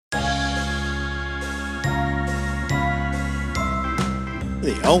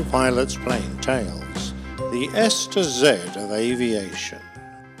Old Pilot's Plain Tales, the S to Z of aviation.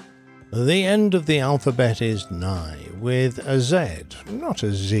 The end of the alphabet is nigh, with a Z, not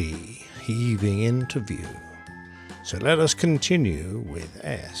a Z, heaving into view. So let us continue with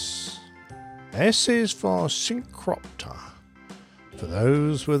S. S is for Synchropter, for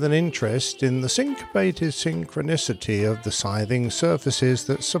those with an interest in the syncopated synchronicity of the scything surfaces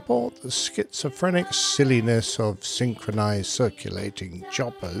that support the schizophrenic silliness of synchronized circulating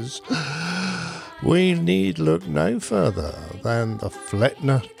choppers. We need look no further than the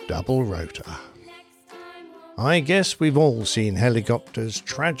Flettner double rotor. I guess we've all seen helicopters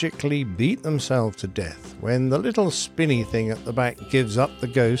tragically beat themselves to death when the little spinny thing at the back gives up the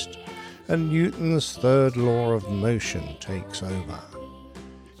ghost and Newton's third law of motion takes over.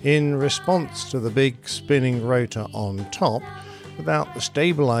 In response to the big spinning rotor on top, without the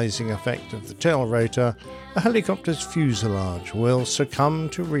stabilizing effect of the tail rotor, a helicopter's fuselage will succumb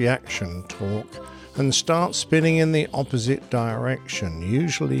to reaction torque and start spinning in the opposite direction,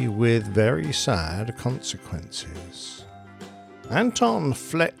 usually with very sad consequences. Anton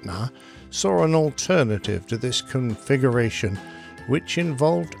Flettner saw an alternative to this configuration, which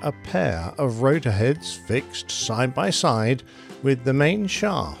involved a pair of rotor heads fixed side by side with the main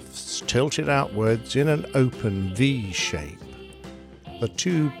shafts tilted outwards in an open V shape. The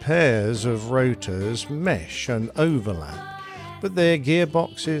two pairs of rotors mesh and overlap, but their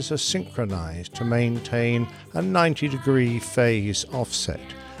gearboxes are synchronized to maintain a 90-degree phase offset,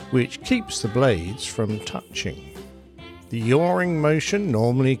 which keeps the blades from touching. The yawing motion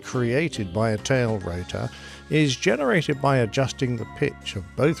normally created by a tail rotor is generated by adjusting the pitch of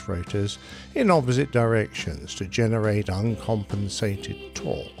both rotors in opposite directions to generate uncompensated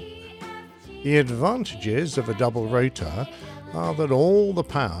torque. The advantages of a double rotor are that all the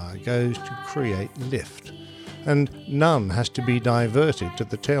power goes to create lift, and none has to be diverted to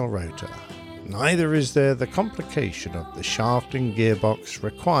the tail rotor. Neither is there the complication of the shaft and gearbox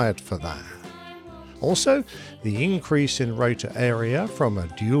required for that. Also, the increase in rotor area from a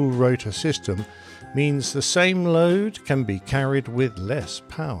dual rotor system means the same load can be carried with less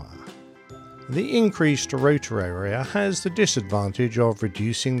power. The increased rotor area has the disadvantage of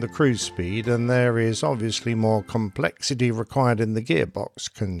reducing the cruise speed, and there is obviously more complexity required in the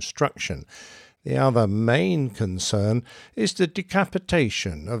gearbox construction. The other main concern is the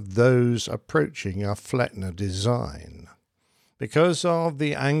decapitation of those approaching a Flettner design. Because of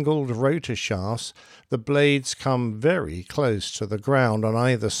the angled rotor shafts, the blades come very close to the ground on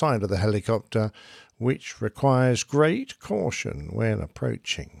either side of the helicopter, which requires great caution when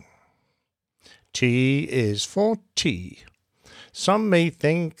approaching. T is for T. Some may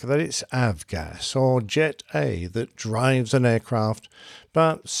think that it's avgas or Jet A that drives an aircraft,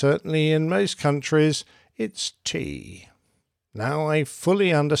 but certainly in most countries it's T. Now I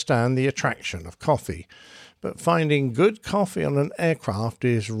fully understand the attraction of coffee, but finding good coffee on an aircraft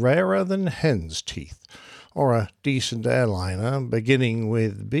is rarer than hen's teeth, or a decent airliner beginning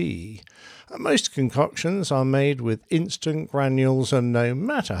with B. Most concoctions are made with instant granules, and no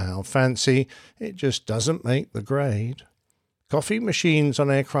matter how fancy, it just doesn't make the grade. Coffee machines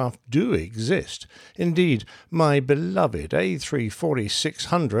on aircraft do exist. Indeed, my beloved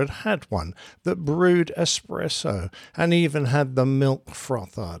A340-600 had one that brewed espresso and even had the milk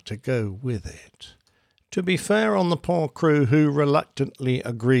frother to go with it. To be fair on the poor crew who reluctantly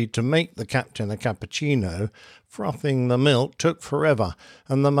agreed to make the captain a cappuccino, frothing the milk took forever,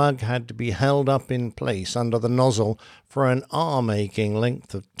 and the mug had to be held up in place under the nozzle for an arm-aching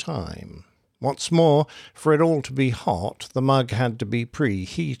length of time. What's more, for it all to be hot, the mug had to be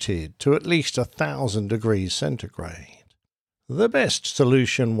preheated to at least 1,000 degrees centigrade. The best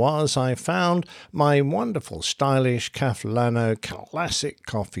solution was, I found, my wonderful stylish Caflano classic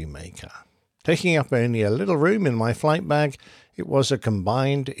coffee maker. Taking up only a little room in my flight bag, it was a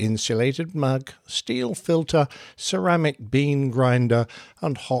combined insulated mug, steel filter, ceramic bean grinder,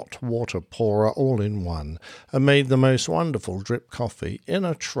 and hot water pourer all in one, and made the most wonderful drip coffee in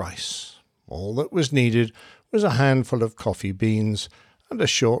a trice. All that was needed was a handful of coffee beans and a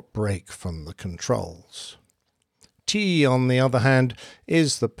short break from the controls. Tea, on the other hand,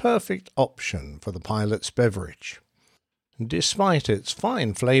 is the perfect option for the pilot's beverage. Despite its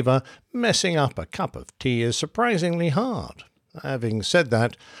fine flavour, messing up a cup of tea is surprisingly hard. Having said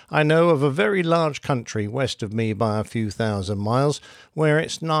that, I know of a very large country west of me by a few thousand miles where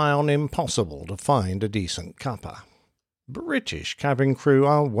it's nigh on impossible to find a decent cuppa. British cabin crew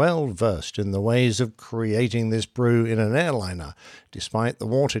are well versed in the ways of creating this brew in an airliner, despite the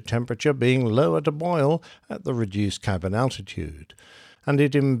water temperature being lower to boil at the reduced cabin altitude, and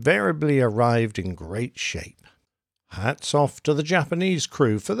it invariably arrived in great shape. Hats off to the Japanese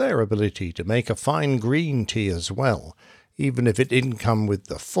crew for their ability to make a fine green tea as well, even if it didn't come with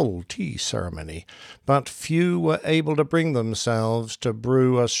the full tea ceremony, but few were able to bring themselves to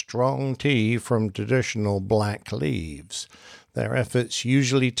brew a strong tea from traditional black leaves. Their efforts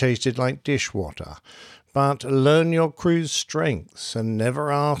usually tasted like dishwater, but learn your crew's strengths and never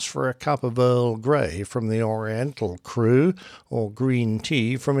ask for a cup of Earl Grey from the Oriental crew or green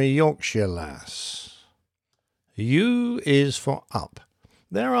tea from a Yorkshire lass. U is for up.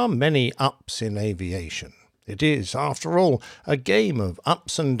 There are many ups in aviation. It is, after all, a game of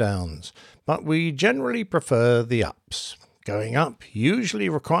ups and downs, but we generally prefer the ups. Going up usually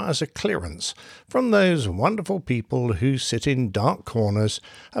requires a clearance from those wonderful people who sit in dark corners,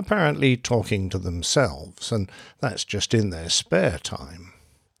 apparently talking to themselves, and that's just in their spare time.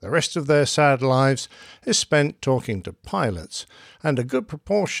 The rest of their sad lives is spent talking to pilots, and a good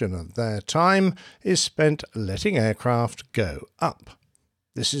proportion of their time is spent letting aircraft go up.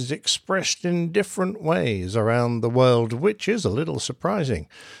 This is expressed in different ways around the world, which is a little surprising.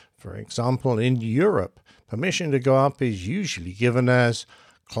 For example, in Europe, permission to go up is usually given as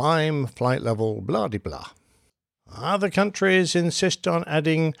climb flight level blah-de-blah. Other countries insist on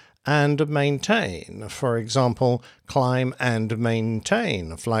adding and maintain. For example, climb and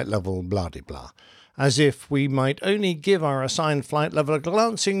maintain flight level blah-de-blah, as if we might only give our assigned flight level a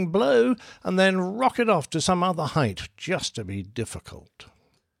glancing blow and then rocket off to some other height just to be difficult.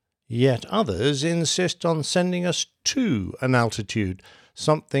 Yet others insist on sending us to an altitude,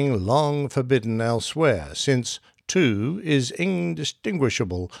 something long forbidden elsewhere, since to is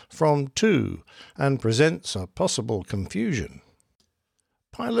indistinguishable from to and presents a possible confusion.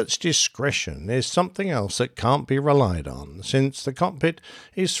 Pilot's discretion is something else that can't be relied on, since the cockpit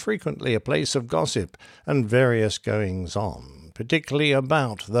is frequently a place of gossip and various goings-on, particularly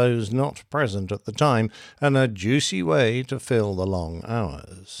about those not present at the time, and a juicy way to fill the long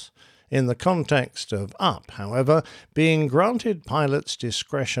hours. In the context of up, however, being granted pilot's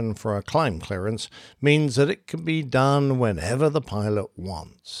discretion for a climb clearance means that it can be done whenever the pilot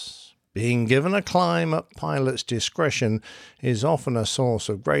wants. Being given a climb at pilot's discretion is often a source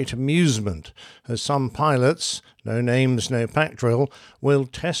of great amusement, as some pilots, no names, no pack drill, will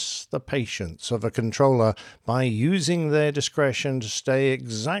test the patience of a controller by using their discretion to stay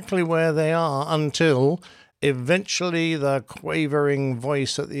exactly where they are until eventually the quavering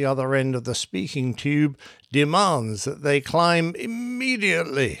voice at the other end of the speaking tube demands that they climb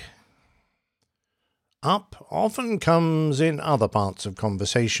immediately. Up often comes in other parts of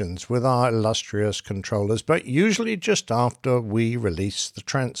conversations with our illustrious controllers, but usually just after we release the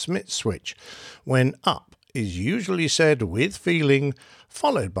transmit switch, when up is usually said with feeling,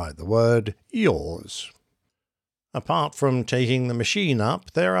 followed by the word yours. Apart from taking the machine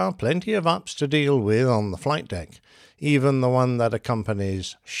up, there are plenty of ups to deal with on the flight deck, even the one that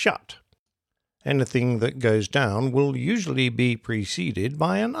accompanies shut. Anything that goes down will usually be preceded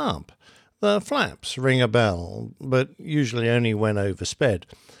by an up. The flaps ring a bell, but usually only when oversped,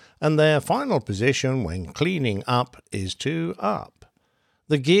 and their final position when cleaning up is to up.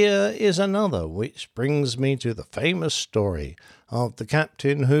 The gear is another, which brings me to the famous story of the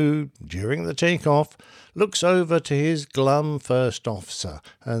captain who, during the takeoff, looks over to his glum first officer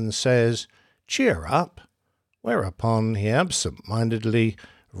and says, "Cheer up," whereupon he absent-mindedly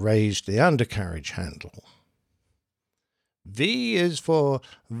raised the undercarriage handle. V is for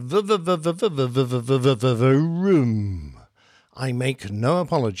room. I make no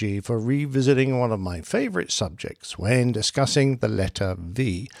apology for revisiting one of my favourite subjects when discussing the letter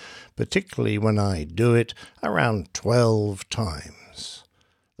V, particularly when I do it around 12 times.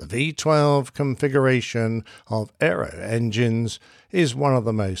 The V12 configuration of aero engines is one of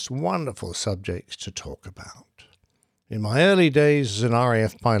the most wonderful subjects to talk about. In my early days as an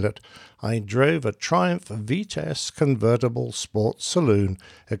RAF pilot, I drove a Triumph Vitesse convertible sports saloon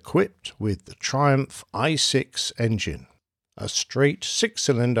equipped with the Triumph i6 engine, a straight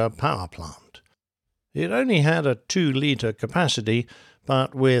 6-cylinder power plant. It only had a 2-litre capacity,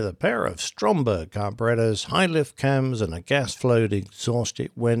 but with a pair of Stromberg carburetors, high lift cams and a gas-flowed exhaust,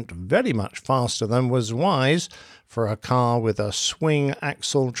 it went very much faster than was wise for a car with a swing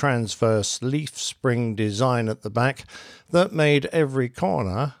axle transverse leaf spring design at the back that made every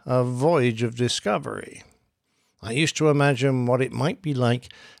corner a voyage of discovery. I used to imagine what it might be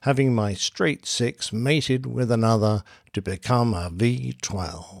like having my straight 6 mated with another to become a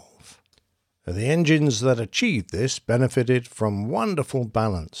V12. The engines that achieved this benefited from wonderful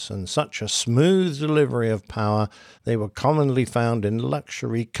balance and such a smooth delivery of power they were commonly found in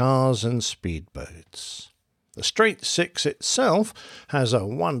luxury cars and speedboats. The Straight 6 itself has a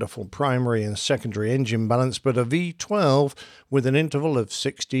wonderful primary and secondary engine balance, but a V12 with an interval of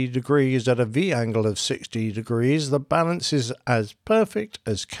 60 degrees at a V angle of 60 degrees, the balance is as perfect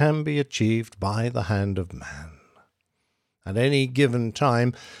as can be achieved by the hand of man. At any given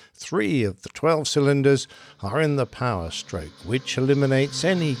time, 3 of the 12 cylinders are in the power stroke, which eliminates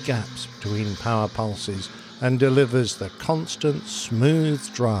any gaps between power pulses and delivers the constant,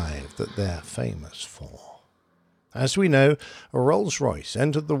 smooth drive that they're famous for. As we know, Rolls-Royce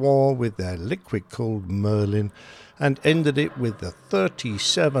entered the war with their liquid-cooled Merlin and ended it with the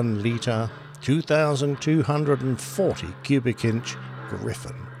 37-litre, 2,240 cubic inch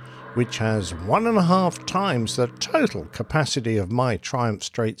Griffon, which has 1.5 times the total capacity of my Triumph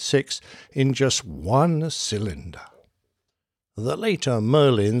Straight 6 in just one cylinder. The later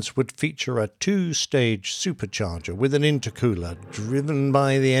Merlins would feature a 2-stage supercharger with an intercooler driven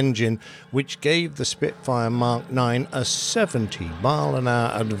by the engine, which gave the Spitfire Mark IX a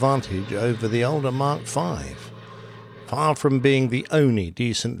 70-mile-an-hour advantage over the older Mark V. Far from being the only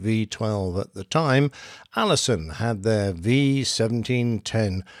decent V12 at the time, Allison had their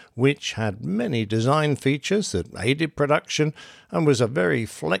V1710, which had many design features that aided production and was a very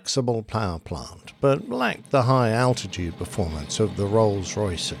flexible power plant, but lacked the high altitude performance of the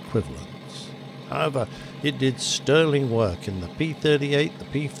Rolls-Royce equivalents. However, it did sterling work in the P38,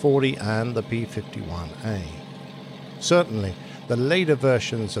 the P40 and the P51A. Certainly, the later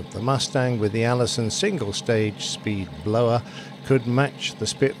versions of the Mustang with the Allison single-stage speed blower could match the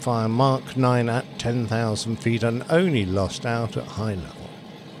Spitfire Mark IX at 10,000 feet and only lost out at high level.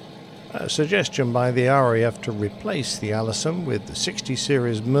 A suggestion by the RAF to replace the Allison with the 60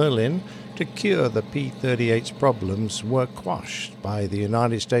 series Merlin to cure the P-38's problems were quashed by the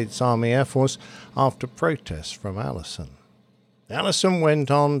United States Army Air Force after protests from Allison. The Allison went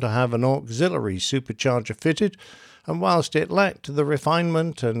on to have an auxiliary supercharger fitted, and whilst it lacked the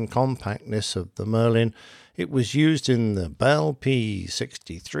refinement and compactness of the Merlin, it was used in the Bell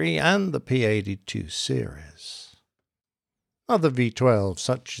P63 and the P82 series. Other V12s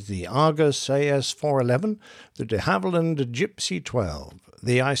such as the Argus AS411, the de Havilland Gypsy 12,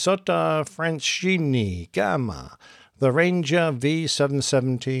 the Isotta Francini Gamma, the Ranger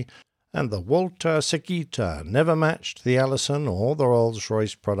V770, and the Walter Sekita never matched the Allison or the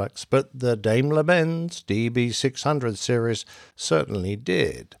Rolls-Royce products, but the Daimler-Benz DB600 series certainly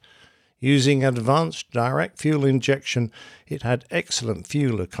did. Using advanced direct fuel injection, it had excellent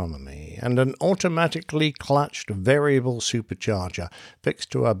fuel economy and an automatically clutched variable supercharger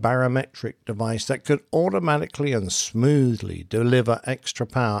fixed to a barometric device that could automatically and smoothly deliver extra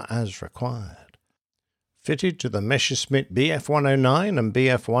power as required. Fitted to the Messerschmitt Bf109 and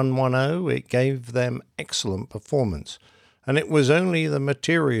Bf110, it gave them excellent performance, and it was only the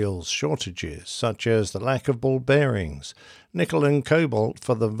materials shortages, such as the lack of ball bearings, nickel and cobalt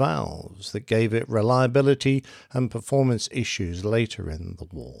for the valves, that gave it reliability and performance issues later in the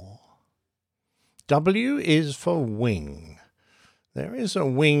war. W is for wing. There is a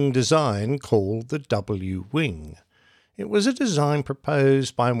wing design called the W-wing. It was a design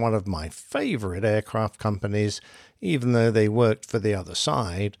proposed by one of my favourite aircraft companies, even though they worked for the other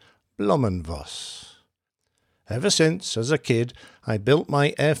side, Blohm+Voss. Ever since, as a kid, I built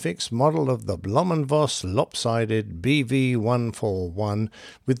my Airfix model of the Blohm+Voss lopsided BV141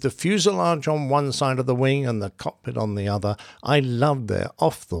 with the fuselage on one side of the wing and the cockpit on the other. I loved their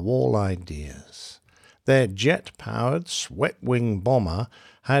off-the-wall ideas. Their jet-powered swept-wing bomber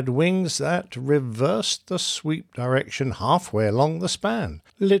had wings that reversed the sweep direction halfway along the span,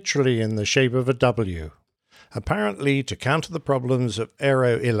 literally in the shape of a W, apparently to counter the problems of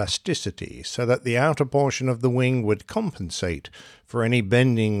aeroelasticity so that the outer portion of the wing would compensate for any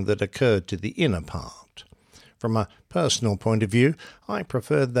bending that occurred to the inner part. From a personal point of view, I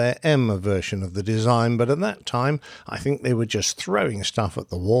preferred their M version of the design, but at that time I think they were just throwing stuff at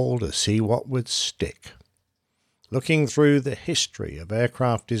the wall to see what would stick. Looking through the history of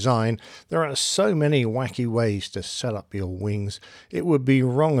aircraft design, there are so many wacky ways to set up your wings, it would be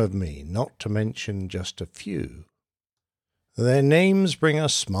wrong of me not to mention just a few. Their names bring a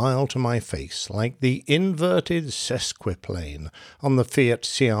smile to my face, like the inverted sesquiplane on the Fiat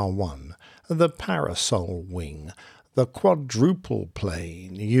CR1, the parasol wing, the quadruple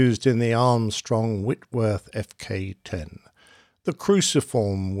plane used in the Armstrong Whitworth FK-10, the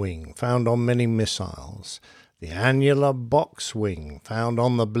cruciform wing found on many missiles, the annular box wing found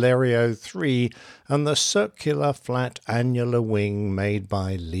on the Blériot 3, and the circular flat annular wing made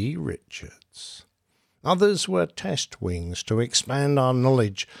by Lee Richards. Others were test wings to expand our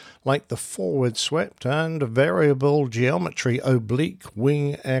knowledge, like the forward swept and variable geometry oblique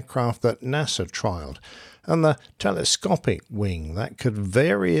wing aircraft that NASA trialled, and the telescopic wing that could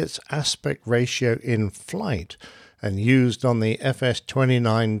vary its aspect ratio in flight and used on the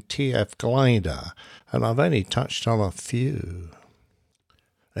FS-29 TF glider, and I've only touched on a few.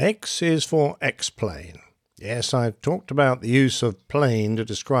 X is for X-plane. Yes, I've talked about the use of plane to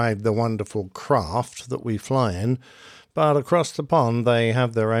describe the wonderful craft that we fly in, but across the pond they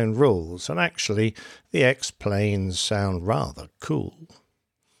have their own rules, and actually the X-planes sound rather cool.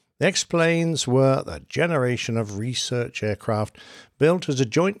 The X-planes were the generation of research aircraft built as a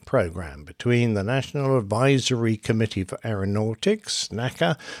joint program between the National Advisory Committee for Aeronautics,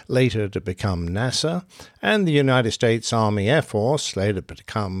 NACA, later to become NASA, and the United States Army Air Force, later to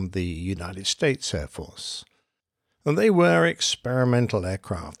become the United States Air Force. And they were experimental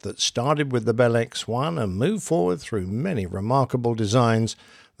aircraft that started with the Bell X-1 and moved forward through many remarkable designs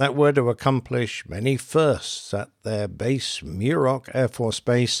that were to accomplish many firsts at their base, Muroc Air Force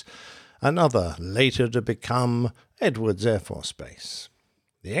Base, another later to become Edwards Air Force Base.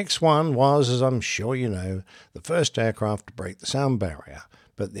 The X-1 was, as I'm sure you know, the first aircraft to break the sound barrier,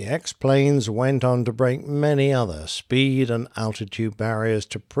 but the X-planes went on to break many other speed and altitude barriers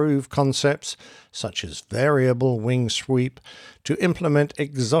to prove concepts such as variable wing sweep, to implement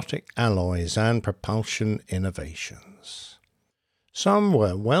exotic alloys and propulsion innovations. Some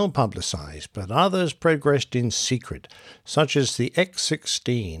were well publicized, but others progressed in secret, such as the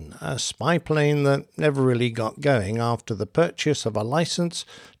X-16, a spy plane that never really got going after the purchase of a license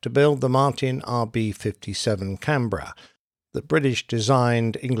to build the Martin RB-57 Canberra, the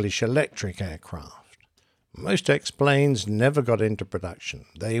British-designed English electric aircraft. Most X-planes never got into production.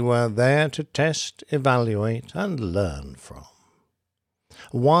 They were there to test, evaluate, and learn from.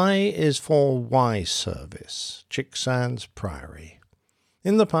 Y is for Y Service, Chicksands Priory.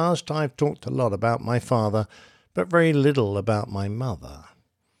 In the past, I've talked a lot about my father, but very little about my mother.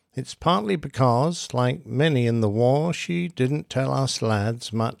 It's partly because, like many in the war, she didn't tell us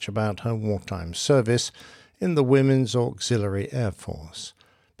lads much about her wartime service in the Women's Auxiliary Air Force,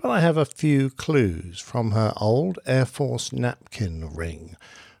 but I have a few clues from her old Air Force napkin ring,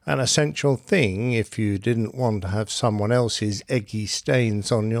 an essential thing if you didn't want to have someone else's eggy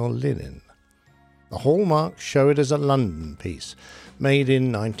stains on your linen. The hallmarks show it as a London piece, made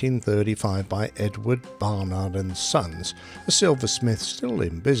in 1935 by Edward Barnard and Sons, a silversmith still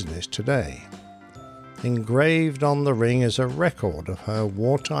in business today. Engraved on the ring is a record of her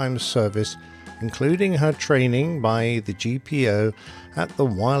wartime service, including her training by the GPO at the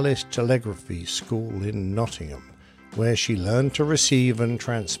Wireless Telegraphy School in Nottingham, where she learned to receive and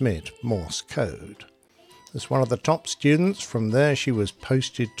transmit Morse code. As one of the top students, from there she was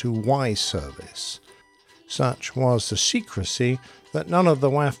posted to Y Service. Such was the secrecy that none of the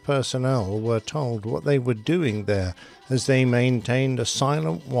WAF personnel were told what they were doing there, as they maintained a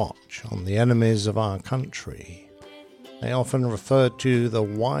silent watch on the enemies of our country. They often referred to the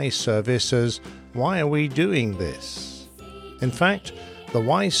Y Service as, "Why are we doing this?" In fact, the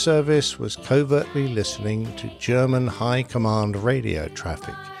Y Service was covertly listening to German high command radio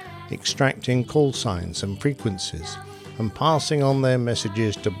traffic, extracting call signs and frequencies, and passing on their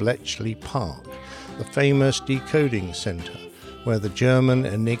messages to Bletchley Park, the famous decoding centre where the German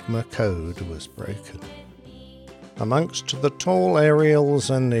Enigma code was broken. Amongst the tall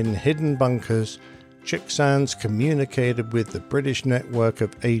aerials and in hidden bunkers, Chicksands communicated with the British network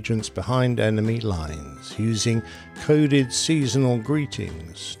of agents behind enemy lines, using coded seasonal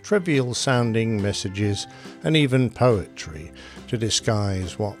greetings, trivial-sounding messages, and even poetry to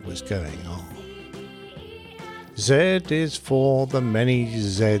disguise what was going on. Z is for the many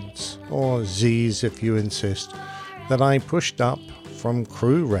Zs, or Zs if you insist, that I pushed up from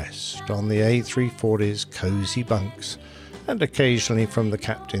crew rest on the A340's cosy bunks, and occasionally from the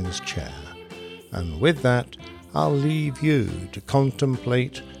captain's chair. And with that, I'll leave you to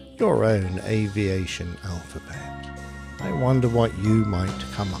contemplate your own aviation alphabet. I wonder what you might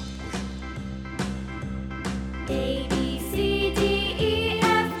come up with. A, B, C, D, E,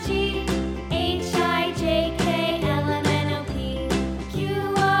 F, G, H, I, J, K, L, M, N, O, P,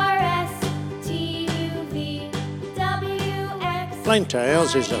 Q, R, S, T, U, V, W, X, Plane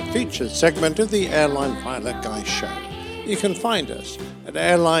Tales is a featured segment of the Airline Pilot Guy show. You can find us at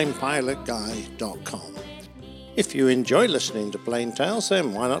airlinepilotguy.com. If you enjoy listening to Plane Tales,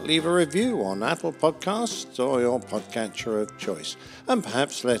 then why not leave a review on Apple Podcasts or your podcatcher of choice, and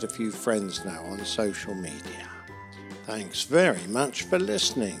perhaps let a few friends know on social media. Thanks very much for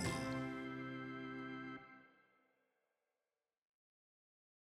listening.